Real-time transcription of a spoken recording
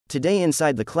Today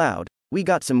inside the cloud, we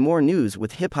got some more news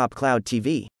with Hip Hop Cloud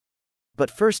TV. But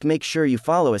first, make sure you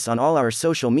follow us on all our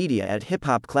social media at Hip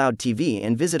Hop Cloud TV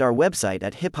and visit our website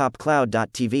at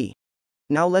hiphopcloud.tv.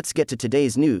 Now let's get to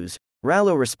today's news.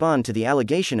 Ralo respond to the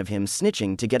allegation of him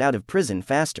snitching to get out of prison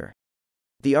faster.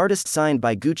 The artist signed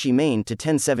by Gucci Mane to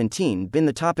 1017 been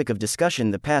the topic of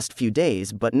discussion the past few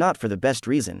days, but not for the best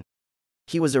reason.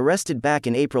 He was arrested back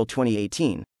in April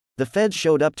 2018. The feds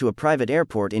showed up to a private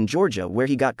airport in Georgia where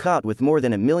he got caught with more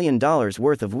than $1 million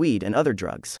worth of weed and other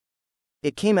drugs.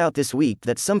 It came out this week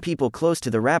that some people close to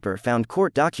the rapper found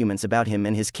court documents about him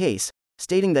and his case,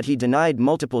 stating that he denied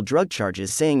multiple drug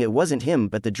charges, saying it wasn't him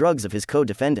but the drugs of his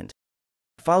co-defendant.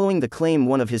 Following the claim,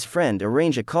 one of his friend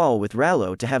arranged a call with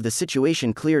Ralo to have the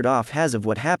situation cleared off as of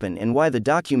what happened and why the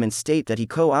documents state that he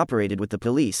cooperated with the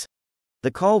police. The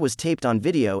call was taped on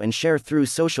video and shared through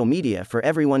social media for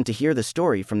everyone to hear the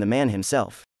story from the man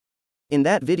himself. In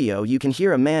that video, you can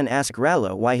hear a man ask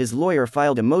Ralo why his lawyer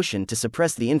filed a motion to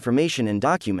suppress the information and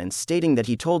documents, stating that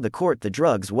he told the court the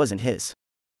drugs wasn't his.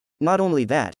 Not only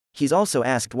that, he's also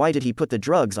asked why did he put the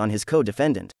drugs on his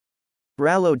co-defendant.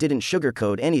 Ralo didn't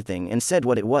sugarcoat anything and said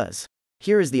what it was.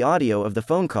 Here is the audio of the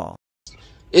phone call.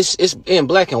 It's in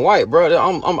black and white, bro.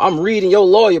 I'm reading your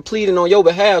lawyer pleading on your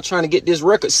behalf, trying to get this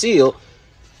record sealed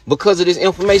because of this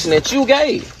information that you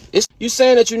gave. You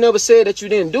saying that you never said that you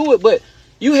didn't do it, but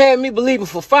you had me believing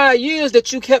for 5 years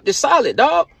that you kept it solid,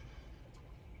 dog.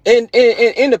 And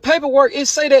in the paperwork, it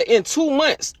say that in 2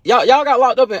 months, y'all got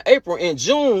locked up in April. In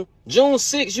June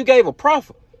 6th, you gave a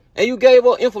proffer. And you gave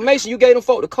up information. You gave them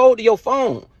folk the code to your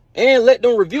phone and let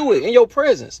them review it in your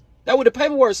presence. That's what the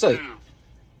paperwork say.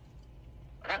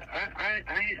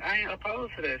 I ain't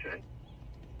opposed to that shit.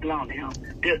 Belong to him.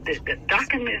 The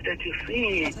documents that you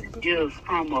see is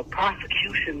from a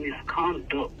prosecution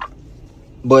misconduct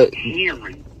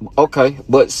hearing. Okay,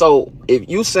 but so if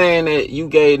you saying that you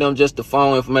gave them just the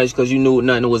phone information because you knew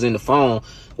nothing was in the phone,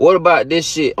 what about this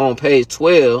shit on page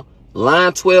 12,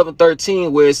 line 12 and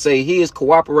 13, where it say he is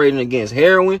cooperating against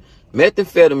heroin,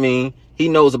 methamphetamine, he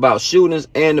knows about shootings,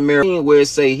 and the marijuana, where it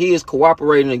say he is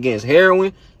cooperating against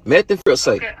heroin,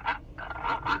 methamphetamine. Okay,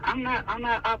 I'm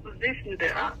not opposition to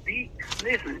that.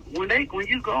 Listen, when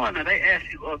you go in there, they ask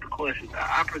you other questions.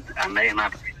 I made my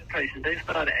presentation. They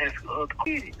started asking other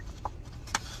questions.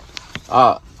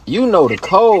 You know the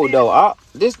code though.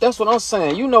 That's what I'm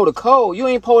saying. You know the code. You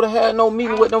ain't supposed to have no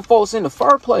meeting with them folks in the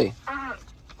first place.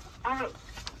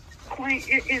 Queen,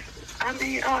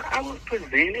 I was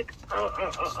presented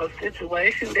a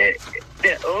situation that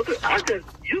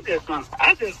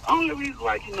only reason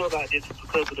why you know about this is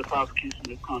because of the prosecution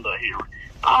misconduct hearing.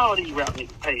 All these rap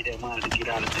niggas pay that money to get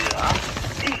out of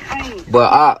jail.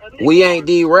 But we ain't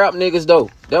these rap niggas though.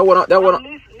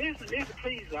 Listen,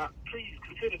 please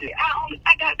consider this.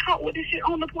 I got caught with this shit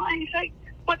on the plane, shake.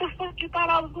 What the fuck you thought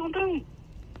I was gonna do?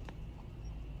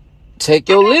 Take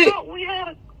your lick.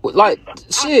 Like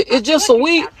shit, it's just a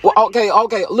week. Well, okay.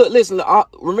 Look, listen.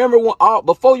 Remember when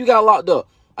before you got locked up,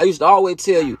 I used to always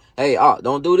tell you, "Hey,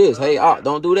 don't do this. Hey,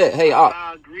 don't do that. Hey,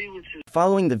 I agree with you."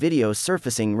 Following the video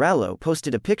surfacing, Ralo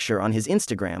posted a picture on his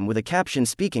Instagram with a caption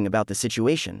speaking about the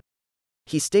situation.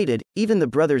 He stated, "Even the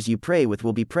brothers you pray with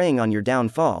will be praying on your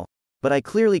downfall, but I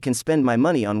clearly can spend my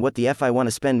money on what the F I want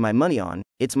to spend my money on.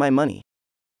 It's my money.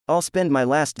 I'll spend my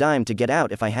last dime to get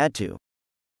out if I had to.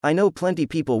 I know plenty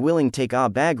people willing take a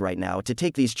bag right now to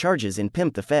take these charges and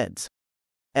pimp the feds.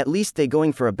 At least they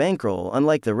going for a bankroll,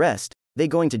 unlike the rest, they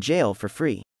going to jail for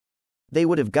free. They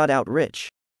would have got out rich.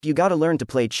 You gotta learn to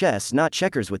play chess, not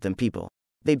checkers with them people.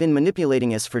 They've been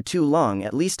manipulating us for too long.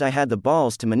 At least I had the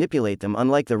balls to manipulate them,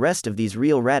 unlike the rest of these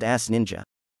real rat-ass ninja."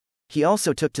 He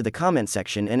also took to the comment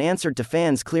section and answered to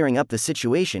fans, clearing up the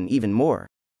situation even more.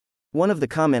 One of the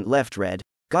comment left read,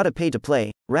 "Gotta pay to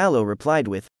play." Ralo replied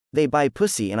with, "They buy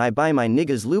pussy and I buy my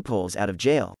niggas loopholes out of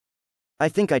jail. I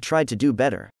think I tried to do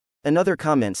better." Another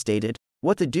comment stated,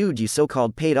 "What the dude you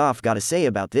so-called paid off gotta say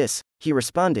about this?" He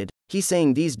responded, "He's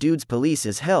saying these dudes police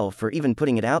is hell for even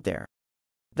putting it out there.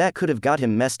 That could have got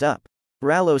him messed up."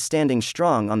 Ralo standing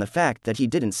strong on the fact that he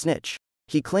didn't snitch.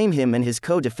 He claimed him and his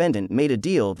co-defendant made a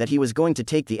deal that he was going to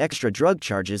take the extra drug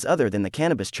charges other than the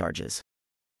cannabis charges.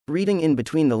 Reading in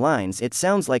between the lines, it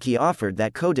sounds like he offered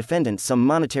that co-defendant some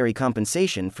monetary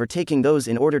compensation for taking those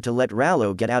in order to let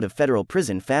Ralo get out of federal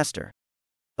prison faster.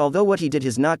 Although what he did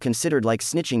is not considered like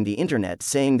snitching, the internet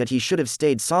saying that he should have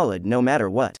stayed solid no matter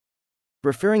what,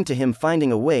 referring to him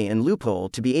finding a way and loophole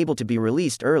to be able to be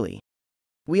released early.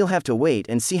 We'll have to wait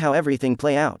and see how everything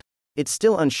play out. It's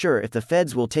still unsure if the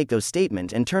feds will take those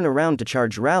statements and turn around to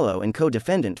charge Ralo and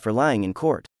co-defendant for lying in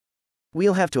court.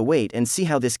 We'll have to wait and see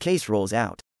how this case rolls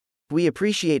out. We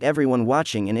appreciate everyone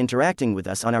watching and interacting with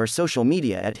us on our social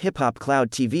media at Hip Hop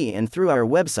Cloud TV and through our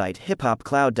website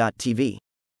hiphopcloud.tv.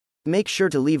 Make sure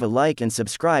to leave a like and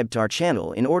subscribe to our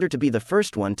channel in order to be the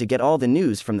first one to get all the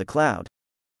news from the cloud.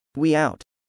 We out.